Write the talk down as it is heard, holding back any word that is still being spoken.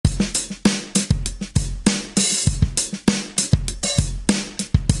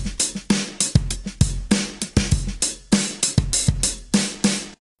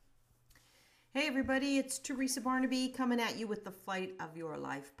everybody. It's Teresa Barnaby coming at you with the Flight of Your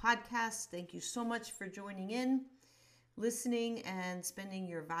Life podcast. Thank you so much for joining in, listening, and spending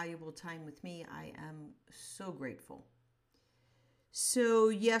your valuable time with me. I am so grateful. So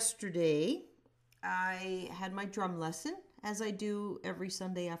yesterday, I had my drum lesson, as I do every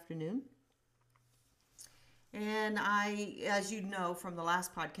Sunday afternoon. And I, as you know from the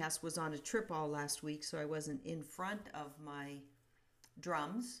last podcast, was on a trip all last week, so I wasn't in front of my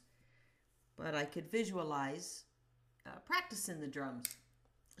drums, but I could visualize practicing the drums.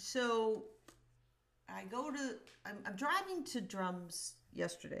 So I'm driving to drums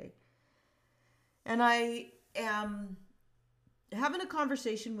yesterday, and I am having a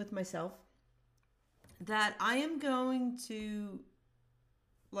conversation with myself that I am going to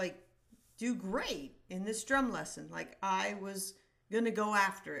do great in this drum lesson. Like, I was going to go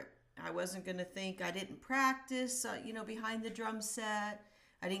after it. I wasn't going to think I didn't practice, behind the drum set.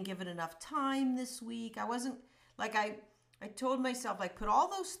 I didn't give it enough time this week. I wasn't, I told myself, put all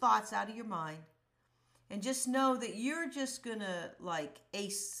those thoughts out of your mind and just know that you're just going to,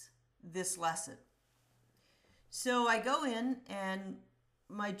 ace this lesson. So I go in and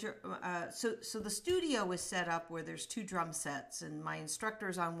so the studio is set up where there's two drum sets, and my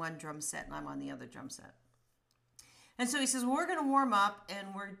instructor's on one drum set and I'm on the other drum set. And so he says, well, we're going to warm up and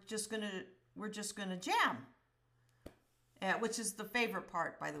we're just going to jam, which is the favorite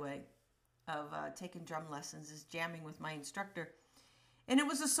part, by the way, of taking drum lessons, is jamming with my instructor. And it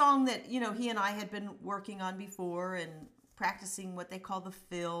was a song that, he and I had been working on before and practicing what they call the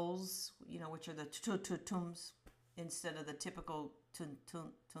fills, which are the tums instead of the typical tun,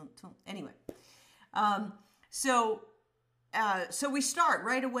 tun, tun, tun. Anyway, so we start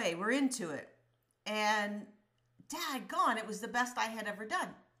right away. We're into it. And daggone, it was the best I had ever done.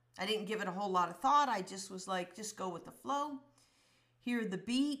 I didn't give it a whole lot of thought. I just was just go with the flow. Hear the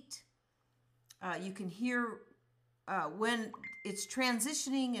beat. You can hear when it's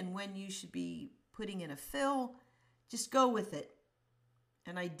transitioning and when you should be putting in a fill. Just go with it.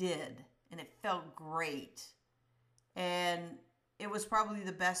 And I did. And it felt great. And it was probably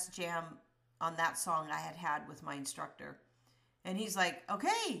the best jam on that song I had had with my instructor. And he's like,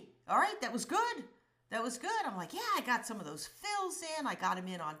 okay, all right, that was good. That was good. I'm like, yeah, I got some of those fills in. I got him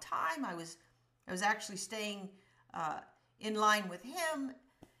in on time. I was actually staying in line with him.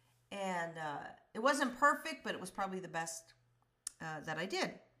 And it wasn't perfect, but it was probably the best that I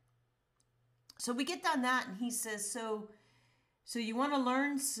did. So we get done that, and he says, so you want to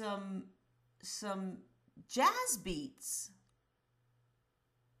learn some jazz beats?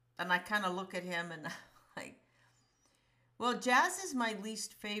 And I kind of look at him and well, jazz is my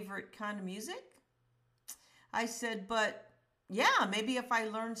least favorite kind of music. I said, but yeah, maybe if I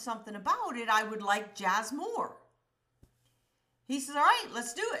learned something about it, I would like jazz more. He says, all right,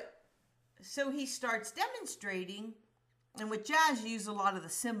 let's do it. So he starts demonstrating, and with jazz, you use a lot of the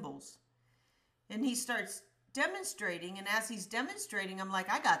cymbals. And he starts demonstrating, and as he's demonstrating, I'm like,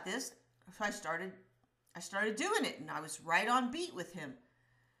 I got this. So I started doing it, and I was right on beat with him,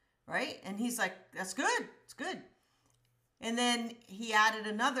 right? And he's like, that's good, it's good. And then he added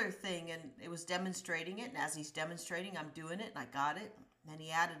another thing, and it was demonstrating it. And as he's demonstrating, I'm doing it, and I got it. And then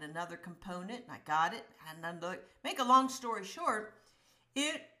he added another component, and I got it. And another. Make a long story short,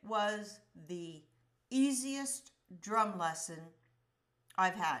 it was the easiest drum lesson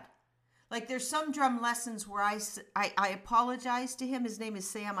I've had. There's some drum lessons where I apologize to him. His name is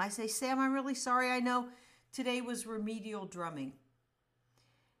Sam. I say, Sam, I'm really sorry. I know today was remedial drumming.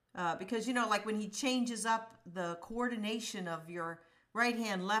 Because, when he changes up the coordination of your right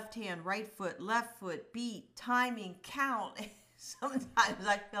hand, left foot, beat, timing, count, sometimes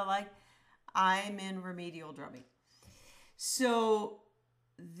I feel like I'm in remedial drumming. So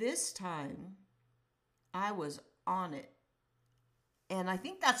this time I was on it. And I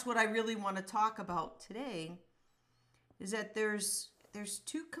think that's what I really want to talk about today, is that there's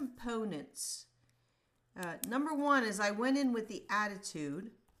two components. Number one is I went in with the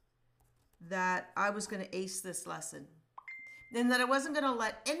attitude that I was going to ace this lesson, and that I wasn't going to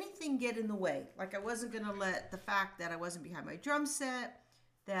let anything get in the way. I wasn't going to let the fact that I wasn't behind my drum set,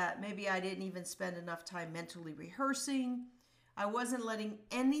 that maybe I didn't even spend enough time mentally rehearsing. I wasn't letting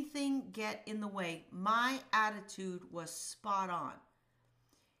anything get in the way. My attitude was spot on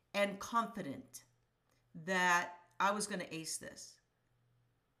and confident that I was going to ace this.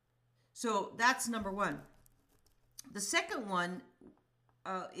 So that's number one. The second one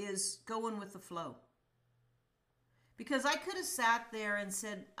is going with the flow. Because I could have sat there and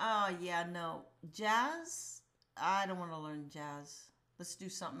said, oh, yeah, no, jazz? I don't want to learn jazz. Let's do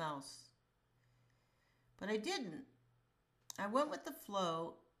something else. But I didn't. I went with the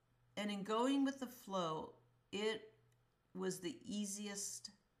flow, And in going with the flow, it was the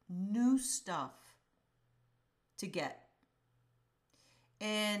easiest new stuff to get.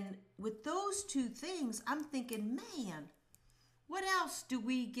 And with those two things, I'm thinking, man, what else do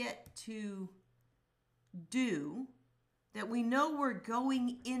we get to do that we know we're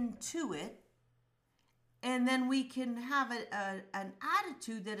going into it, and then we can have an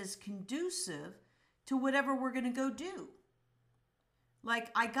attitude that is conducive to whatever we're going to go do. Like,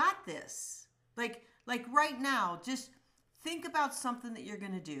 I got this. Like right now, just think about something that you're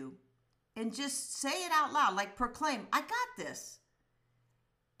going to do and just say it out loud, like proclaim, I got this.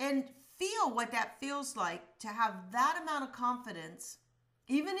 And feel what that feels like to have that amount of confidence,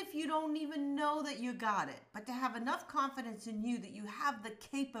 even if you don't even know that you got it, but to have enough confidence in you that you have the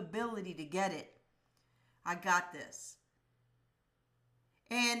capability to get it. I got this.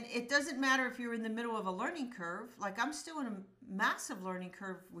 And it doesn't matter if you're in the middle of a learning curve. Like, I'm still in a massive learning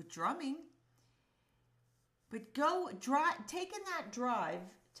curve with drumming. But taking that drive,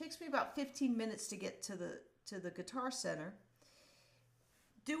 takes me about 15 minutes to get to the Guitar Center.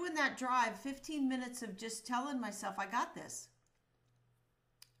 Doing that drive, 15 minutes of just telling myself, I got this.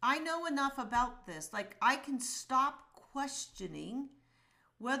 I know enough about this. Like, I can stop questioning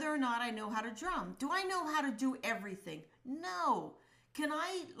whether or not I know how to drum. Do I know how to do everything? No. Can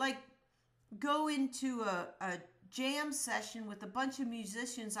I go into a jam session with a bunch of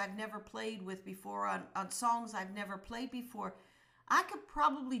musicians I've never played with before on songs I've never played before? I could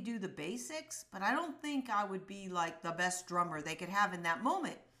probably do the basics, but I don't think I would be like the best drummer they could have in that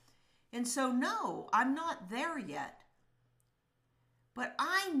moment. And so, no, I'm not there yet. But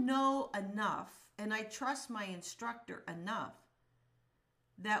I know enough, and I trust my instructor enough,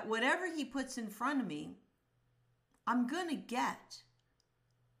 that whatever he puts in front of me, I'm going to get,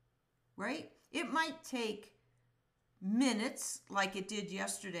 right? It might take minutes, like it did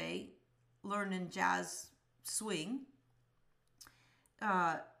yesterday, learning jazz swing.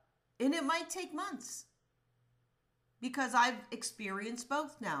 And it might take months, because I've experienced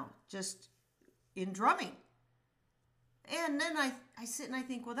both now, just in drumming. And then I sit and I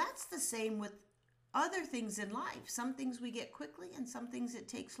think, well, that's the same with other things in life. Some things we get quickly and some things it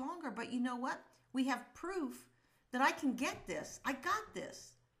takes longer. But you know what? We have proof that I can get this. I got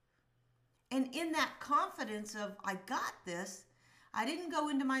this. And in that confidence of I got this, I didn't go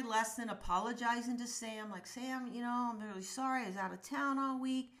into my lesson apologizing to Sam. Like, Sam, I'm really sorry. I was out of town all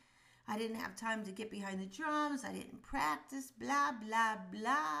week. I didn't have time to get behind the drums. I didn't practice, blah, blah,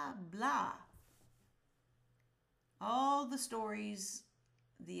 blah, blah. All the stories,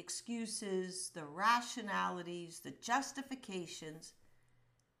 the excuses, the rationalities, the justifications.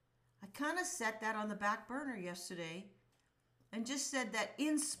 I kind of set that on the back burner yesterday and just said that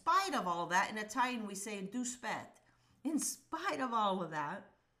in spite of all that, in Italian we say "duspet," in spite of all of that,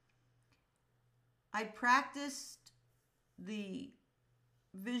 I practiced the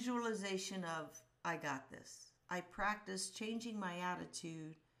visualization of I got this. I practiced changing my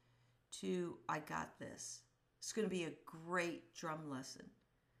attitude to I got this. It's going to be a great drum lesson.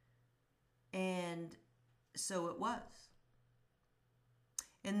 And so it was.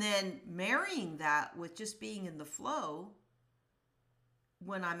 And then marrying that with just being in the flow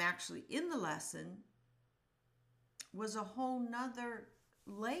when I'm actually in the lesson was a whole nother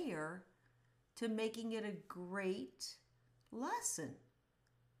layer to making it a great lesson.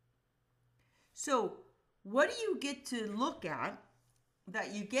 So what do you get to look at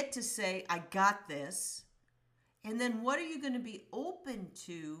that you get to say, I got this? And then what are you going to be open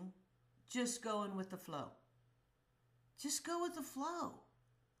to just going with the flow? Just go with the flow.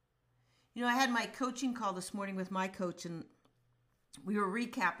 I had my coaching call this morning with my coach, and we were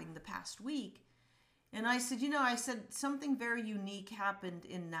recapping the past week. And I said, something very unique happened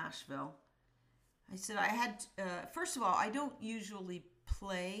in Nashville. I said, first of all, I don't usually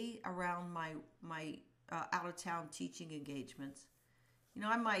play around my out-of-town teaching engagements.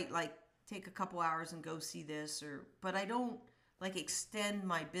 I might take a couple hours and go see this, but I don't extend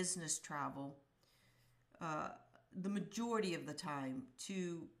my business travel the majority of the time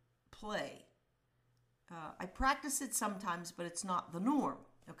to play. I practice it sometimes, but it's not the norm,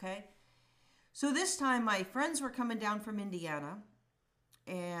 okay? So this time my friends were coming down from Indiana,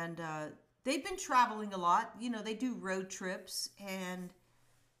 and they've been traveling a lot. They do road trips, and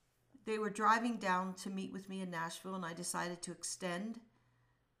they were driving down to meet with me in Nashville, and I decided to extend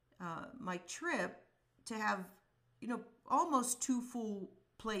my trip to have, almost 2 full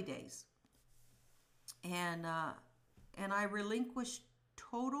play days. And I relinquished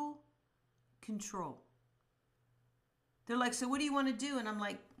total control. They're like, so what do you want to do? And I'm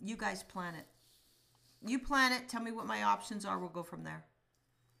like, you guys plan it. You plan it. Tell me what my options are. We'll go from there.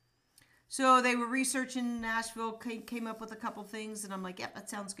 So they were researching Nashville, came up with a couple things, and I'm like, yep, that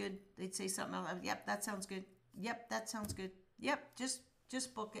sounds good. They'd say something else. Yep, that sounds good. Yep, that sounds good. Yep,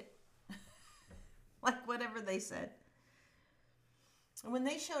 just book it. Like whatever they said. And when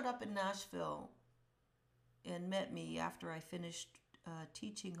they showed up in Nashville and met me after I finished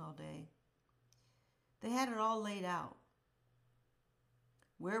teaching all day, they had it all laid out.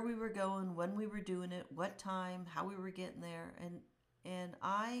 Where we were going, when we were doing it, what time, how we were getting there, and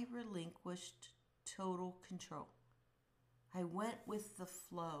I relinquished total control. I went with the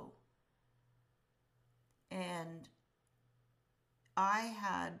flow. And I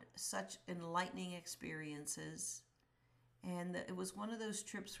had such enlightening experiences. And it was one of those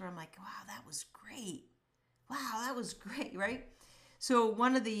trips where I'm like, wow, that was great. Wow, that was great, right? So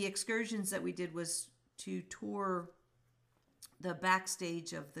one of the excursions that we did was to tour the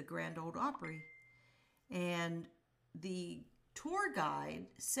backstage of the Grand Ole Opry. And the tour guide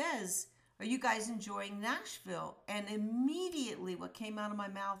says, are you guys enjoying Nashville? And immediately what came out of my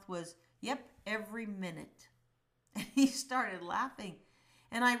mouth was, yep, every minute. And he started laughing.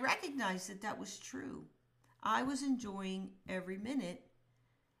 And I recognized that that was true. I was enjoying every minute,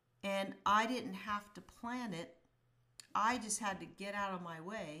 and I didn't have to plan it. I just had to get out of my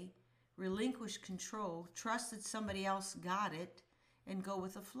way, relinquish control, trust that somebody else got it, and go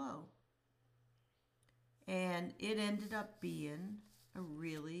with the flow. And it ended up being a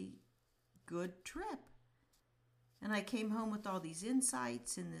really good trip. And I came home with all these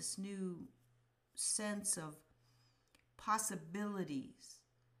insights and this new sense of possibilities.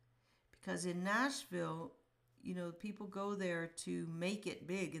 Because in Nashville, you know, people go there to make it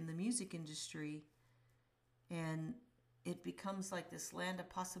big in the music industry, and it becomes like this land of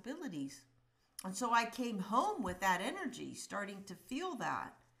possibilities. And so I came home with that energy, starting to feel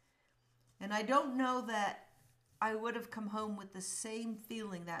that. And I don't know that I would have come home with the same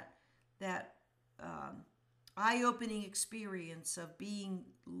feeling, that eye-opening experience of being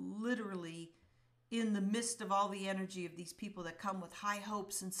literally in the midst of all the energy of these people that come with high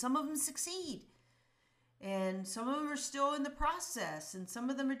hopes, and some of them succeed. And some of them are still in the process, and some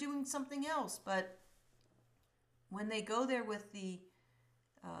of them are doing something else. But when they go there with the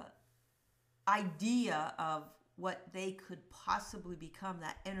idea of what they could possibly become,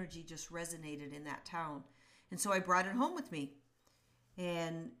 that energy just resonated in that town. And so I brought it home with me.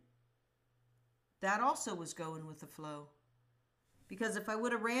 And that also was going with the flow. Because if I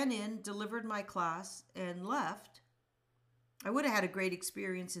would have ran in, delivered my class, and left, I would have had a great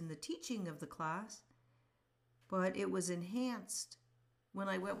experience in the teaching of the class. But it was enhanced when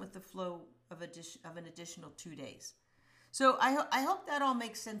I went with the flow of an additional 2 days. So I hope that all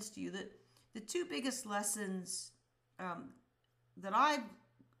makes sense to you. That the two biggest lessons that I've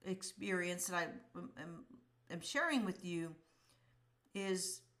experienced, that I am sharing with you,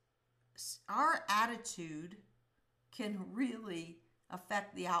 is our attitude can really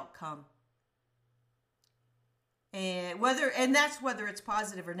affect the outcome. And that's whether it's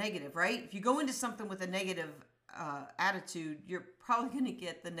positive or negative, right? If you go into something with a negative attitude, you're probably going to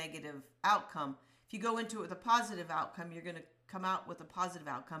get the negative outcome. If you go into it with a positive outcome, you're going to come out with a positive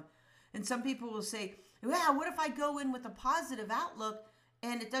outcome. And some people will say, well, what if I go in with a positive outlook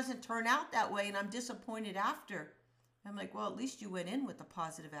and it doesn't turn out that way and I'm disappointed after? I'm like, well, at least you went in with a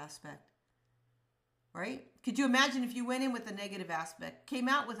positive aspect, right? Could you imagine if you went in with a negative aspect, came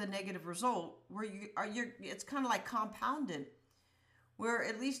out with a negative result, where it's kind of like compounded. Where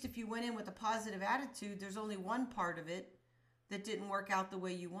at least if you went in with a positive attitude, there's only one part of it that didn't work out the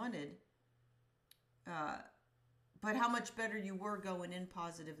way you wanted. But how much better you were going in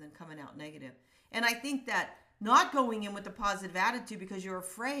positive than coming out negative. And I think that not going in with a positive attitude because you're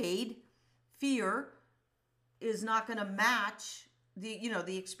afraid, fear is not going to match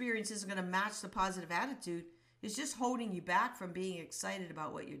the experience isn't going to match the positive attitude, is just holding you back from being excited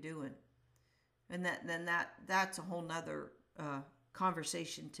about what you're doing. And that's a whole nother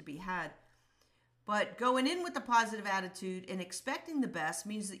conversation to be had. But going in with a positive attitude and expecting the best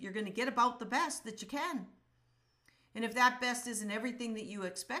means that you're going to get about the best that you can. And if that best isn't everything that you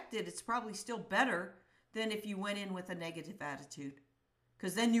expected, it's probably still better than if you went in with a negative attitude.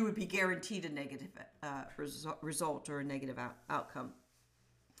 Because then you would be guaranteed a negative result or a negative outcome.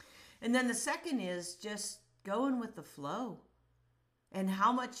 And then the second is just going with the flow. And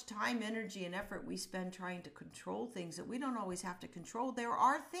how much time, energy, and effort we spend trying to control things that we don't always have to control. There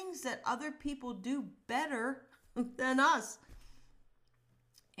are things that other people do better than us.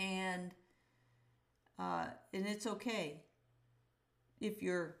 And it's okay if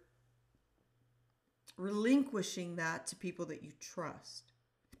you're relinquishing that to people that you trust.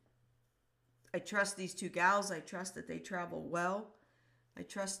 I trust these two gals. I trust that they travel well. I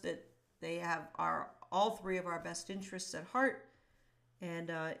trust that They have all three of our best interests at heart, and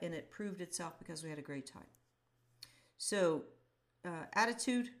it proved itself because we had a great time. So,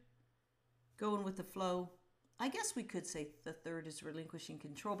 attitude, going with the flow. I guess we could say the third is relinquishing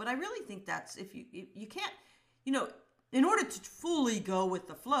control, but I really think that's if you can't, in order to fully go with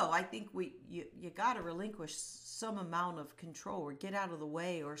the flow, I think you got to relinquish some amount of control, or get out of the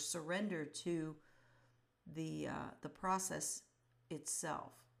way, or surrender to the process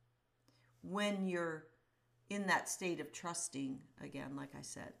itself when you're in that state of trusting again, like I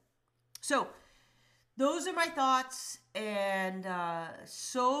said. So those are my thoughts, and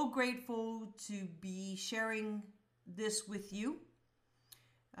so grateful to be sharing this with you.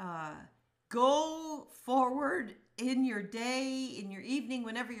 Go forward in your day, in your evening,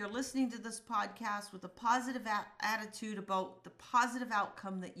 whenever you're listening to this podcast, with a positive attitude about the positive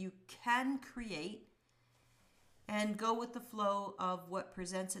outcome that you can create, and go with the flow of what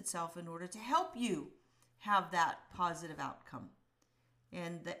presents itself in order to help you have that positive outcome.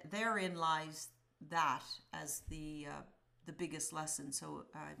 And therein lies that as the biggest lesson. So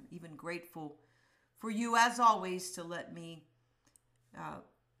I'm even grateful for you, as always, to let me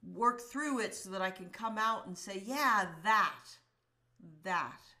work through it so that I can come out and say, yeah,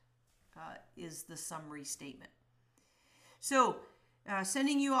 that is the summary statement. So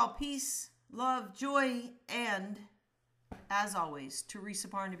sending you all peace, love, joy, and as always, Teresa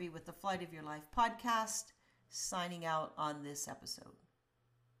Barnaby with the Flight of Your Life podcast, signing out on this episode.